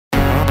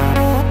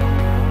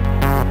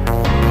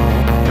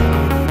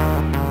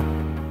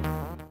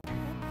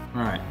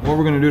what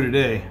we're gonna do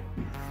today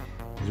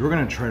is we're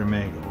gonna try to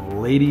make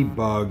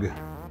LadyBug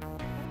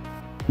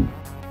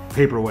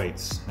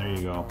paperweights. There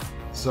you go.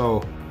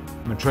 So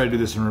I'm gonna try to do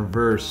this in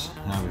reverse,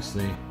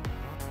 obviously.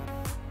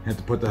 Have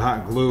to put the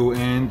hot glue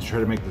in to try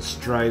to make the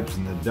stripes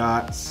and the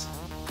dots.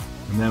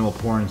 And then we'll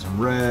pour in some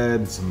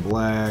red, some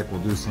black.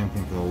 We'll do the same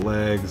thing for the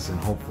legs, and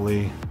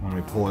hopefully when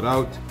we pull it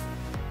out,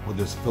 we'll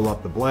just fill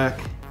up the black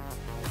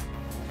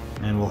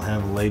and we'll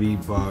have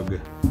LadyBug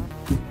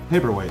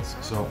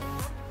paperweights. So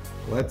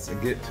let's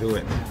get to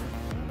it.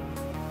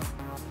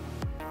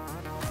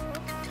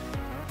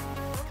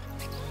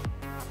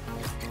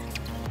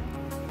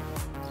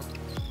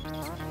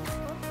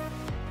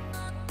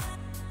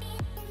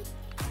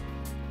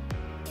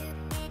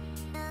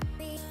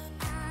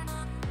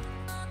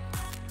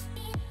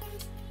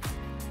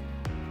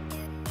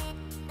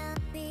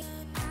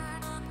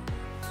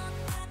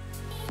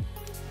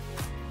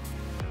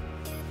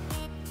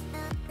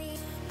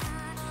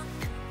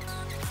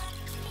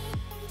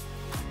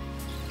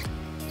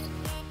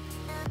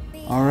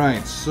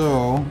 Alright,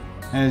 so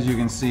as you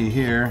can see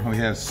here, we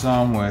have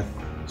some with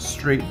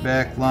straight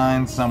back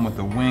lines, some with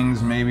the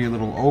wings maybe a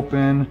little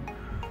open.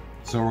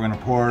 So we're going to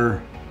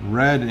pour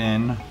red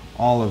in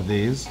all of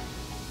these.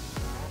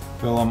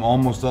 Fill them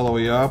almost all the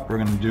way up. We're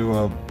going to do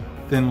a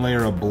thin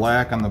layer of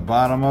black on the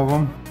bottom of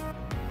them.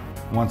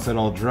 Once that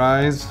all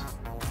dries,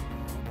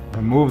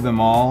 remove them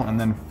all and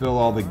then fill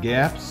all the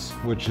gaps,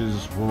 which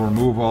is we'll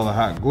remove all the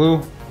hot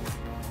glue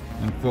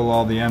and fill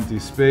all the empty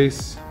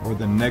space or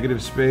the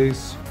negative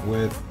space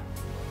with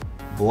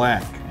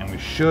black, and we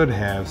should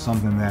have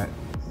something that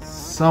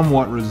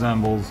somewhat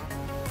resembles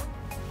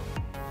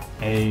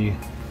a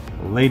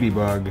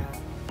ladybug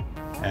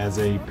as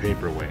a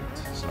paperweight.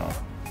 So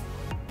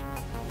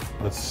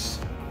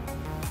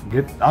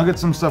I'll get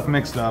some stuff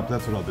mixed up.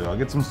 That's what I'll do. I'll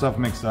get some stuff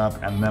mixed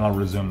up and then I'll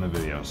resume the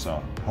video.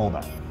 So hold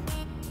on.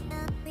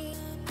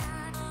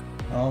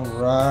 All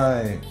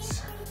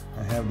right,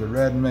 I have the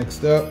red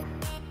mixed up.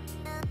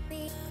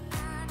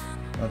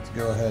 Let's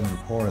go ahead and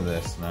pour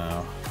this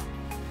now.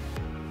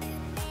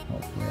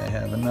 Hopefully I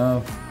have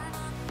enough.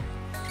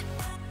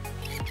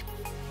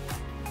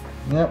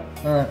 Yep,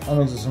 alright, I'll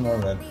mix some more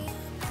red.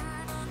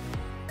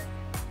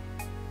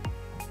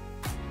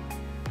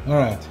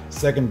 Alright,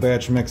 second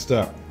batch mixed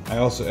up. I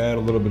also add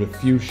a little bit of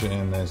fuchsia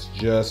in this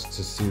just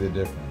to see the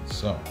difference.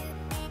 So,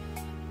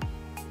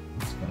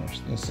 let's finish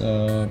this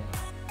up.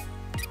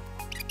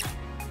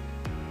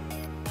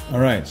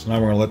 Alright, so now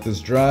we're going to let this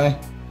dry.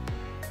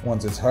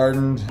 Once it's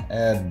hardened,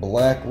 add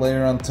black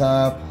layer on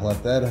top,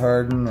 let that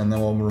harden, and then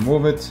we'll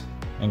remove it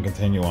and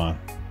continue on.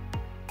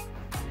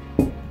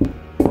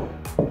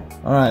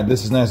 Alright,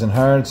 this is nice and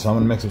hard, so I'm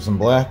going to mix up some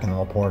black and then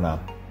we'll pour it on.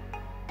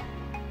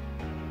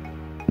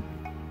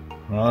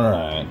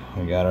 Alright,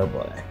 we got our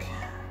black.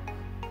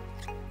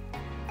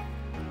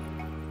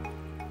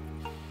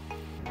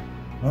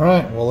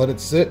 Alright, we'll let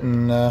it sit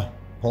and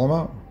pull them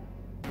out.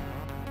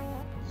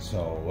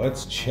 So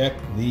let's check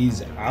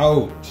these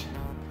out.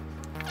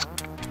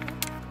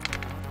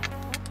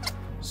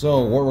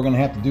 So what we're going to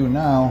have to do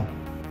now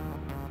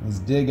is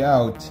dig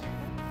out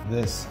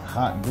this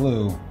hot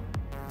glue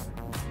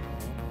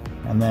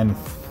and then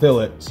fill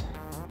it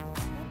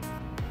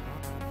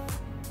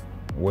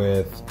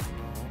with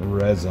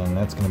resin.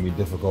 That's going to be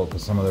difficult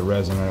because some of the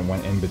resin that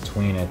went in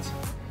between it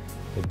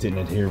didn't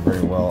adhere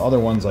very well. Other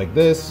ones like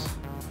this,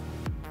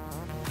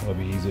 it'll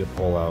be easy to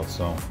pull out.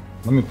 So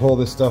let me pull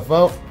this stuff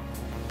out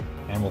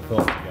and we'll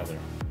fill it together.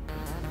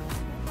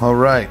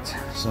 Alright,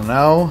 so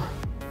now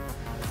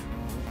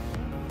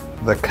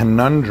the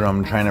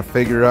conundrum trying to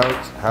figure out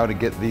how to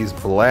get these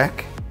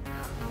black.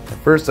 At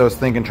first I was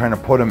thinking trying to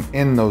put them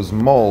in those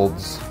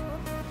molds,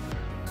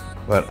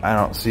 but I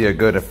don't see a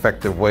good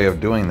effective way of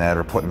doing that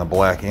or putting the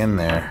black in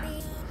there.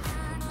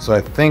 So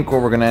I think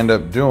what we're going to end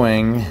up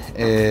doing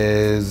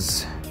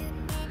is,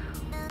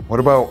 what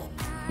about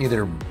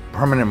either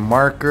permanent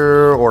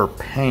marker or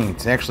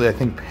paint? Actually, I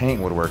think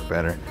paint would work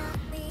better.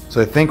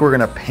 So I think we're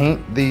going to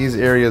paint these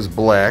areas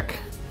black.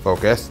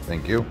 Focus,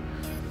 thank you.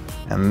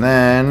 And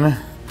then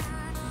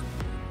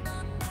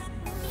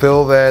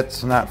fill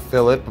that, not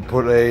fill it, but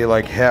put a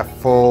like half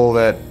full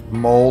that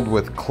mold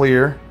with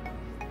clear.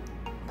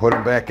 Put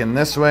it back in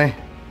this way.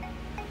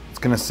 It's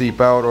gonna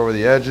seep out over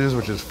the edges,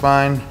 which is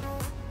fine.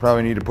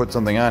 Probably need to put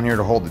something on here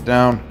to hold it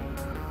down.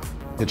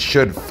 It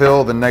should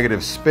fill the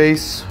negative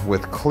space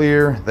with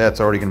clear.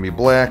 That's already gonna be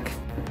black.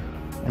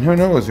 And who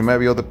knows, we might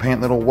be able to paint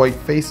little white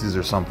faces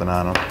or something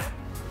on them.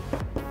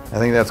 I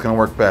think that's gonna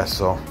work best,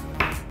 so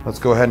let's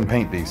go ahead and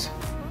paint these.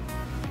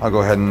 I'll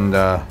go ahead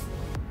and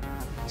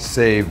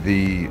save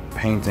the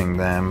painting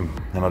them,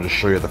 and I'll just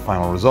show you the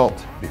final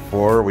result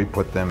before we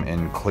put them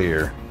in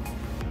clear.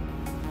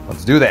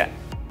 Let's do that.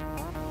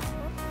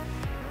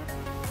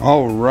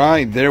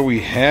 Alright, there we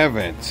have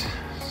it.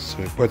 So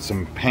we put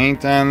some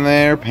paint on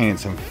there,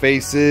 painted some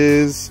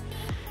faces.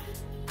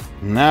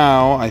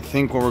 Now I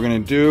think what we're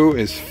going to do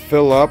is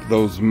fill up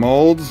those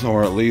molds,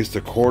 or at least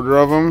a quarter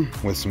of them,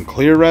 with some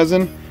clear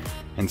resin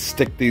and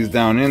stick these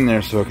down in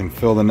there so it can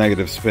fill the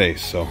negative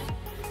space. So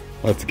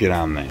let's get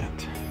on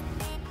that.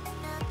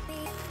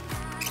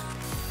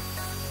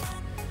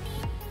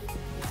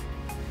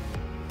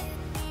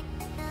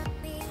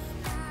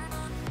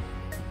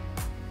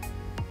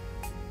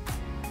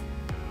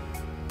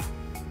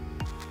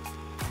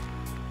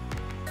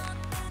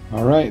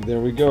 Alright, there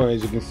we go.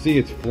 As you can see,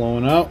 it's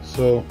flowing out,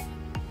 so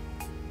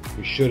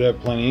we should have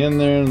plenty in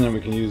there, and then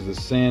we can use the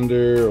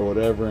sander or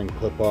whatever and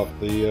clip off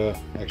the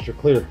extra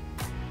clear.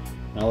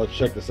 Now let's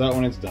check this out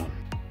when it's done.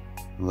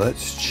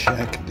 Let's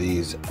check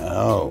these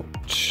out.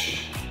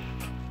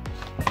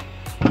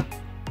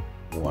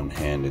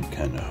 One-handed,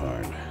 kind of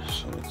hard.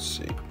 So let's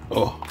see.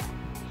 Oh,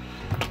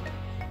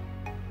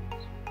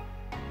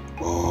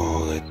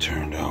 that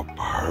turned out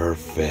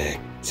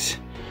perfect.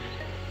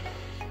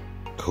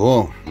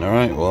 Cool. All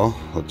right. Well,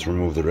 let's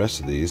remove the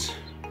rest of these.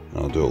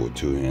 I'll do it with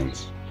 2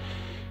 hands,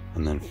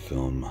 and then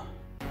film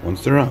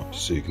once they're out,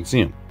 so you can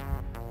see them.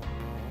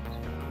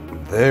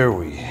 There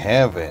we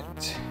have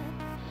it.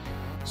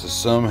 So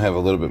some have a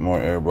little bit more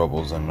air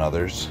bubbles than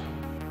others,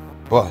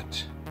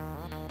 but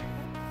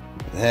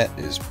that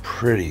is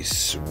pretty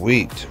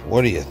sweet.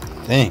 What do you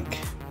think?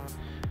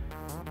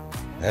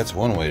 That's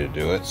one way to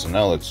do it. So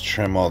now let's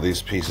trim all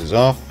these pieces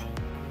off,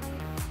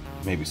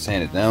 maybe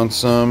sand it down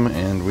some,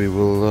 and we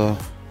will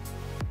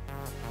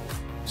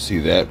see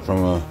that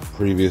from a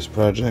previous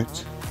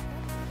project.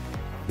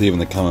 Leave in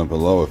the comment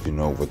below if you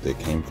know what they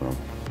came from.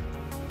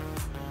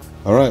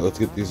 Alright, let's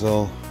get these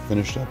all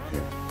finished up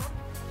here.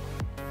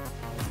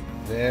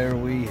 There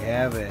we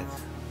have it.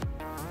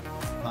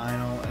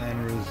 Final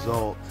end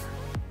result.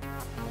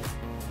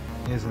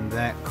 Isn't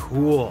that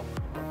cool?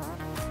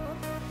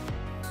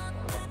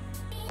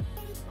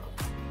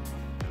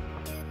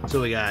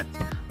 So we got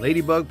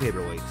LadyBug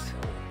Paperweights.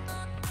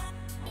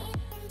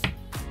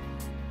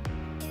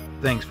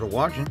 Thanks for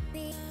watching.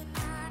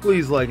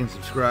 Please like and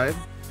subscribe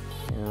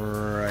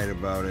right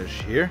about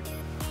ish here.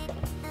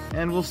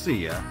 And we'll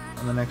see ya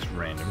on the next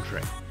random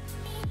trick.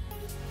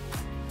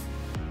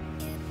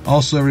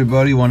 Also,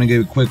 everybody, want to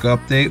give a quick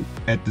update.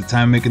 At the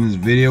time of making this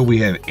video, we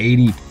have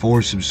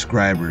 84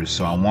 subscribers,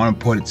 so I want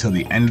to put it till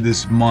the end of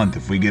this month.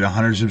 If we get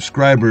 100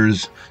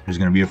 subscribers, there's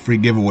going to be a free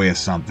giveaway of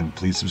something.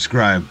 Please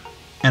subscribe.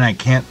 And I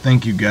can't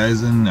thank you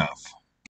guys enough.